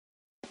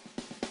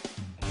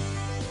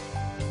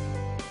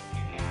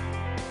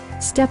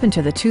Step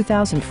into the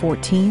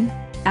 2014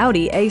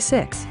 Audi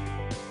A6.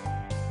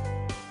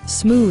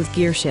 Smooth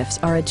gear shifts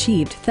are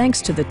achieved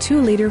thanks to the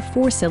 2-liter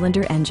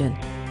 4-cylinder engine.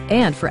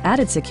 And for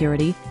added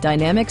security,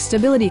 dynamic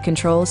stability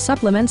control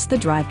supplements the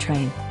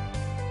drivetrain.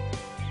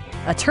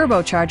 A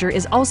turbocharger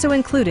is also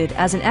included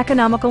as an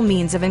economical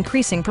means of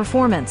increasing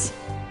performance.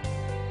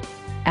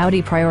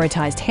 Audi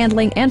prioritized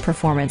handling and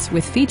performance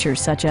with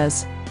features such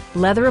as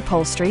leather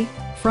upholstery,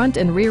 front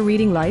and rear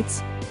reading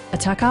lights, a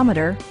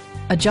tachometer,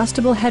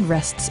 adjustable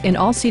headrests in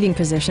all seating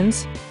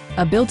positions,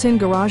 a built-in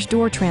garage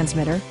door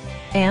transmitter,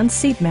 and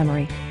seat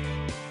memory.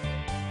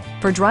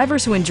 For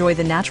drivers who enjoy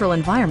the natural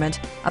environment,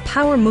 a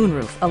power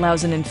moonroof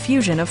allows an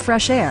infusion of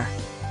fresh air.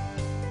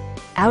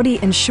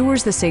 Audi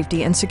ensures the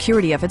safety and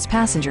security of its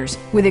passengers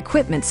with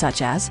equipment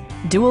such as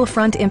dual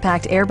front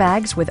impact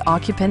airbags with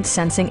occupant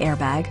sensing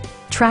airbag,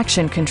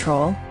 traction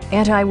control,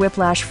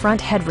 anti-whiplash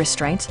front head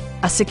restraints,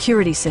 a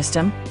security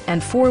system,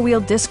 and 4-wheel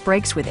disc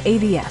brakes with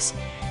ABS.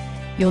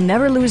 You'll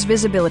never lose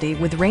visibility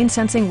with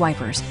rain-sensing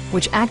wipers,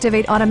 which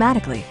activate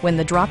automatically when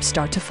the drops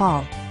start to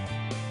fall.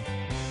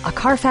 A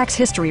Carfax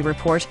history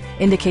report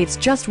indicates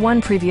just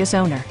one previous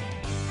owner.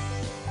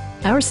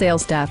 Our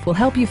sales staff will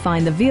help you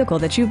find the vehicle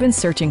that you've been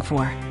searching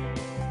for.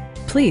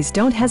 Please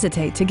don't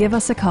hesitate to give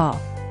us a call.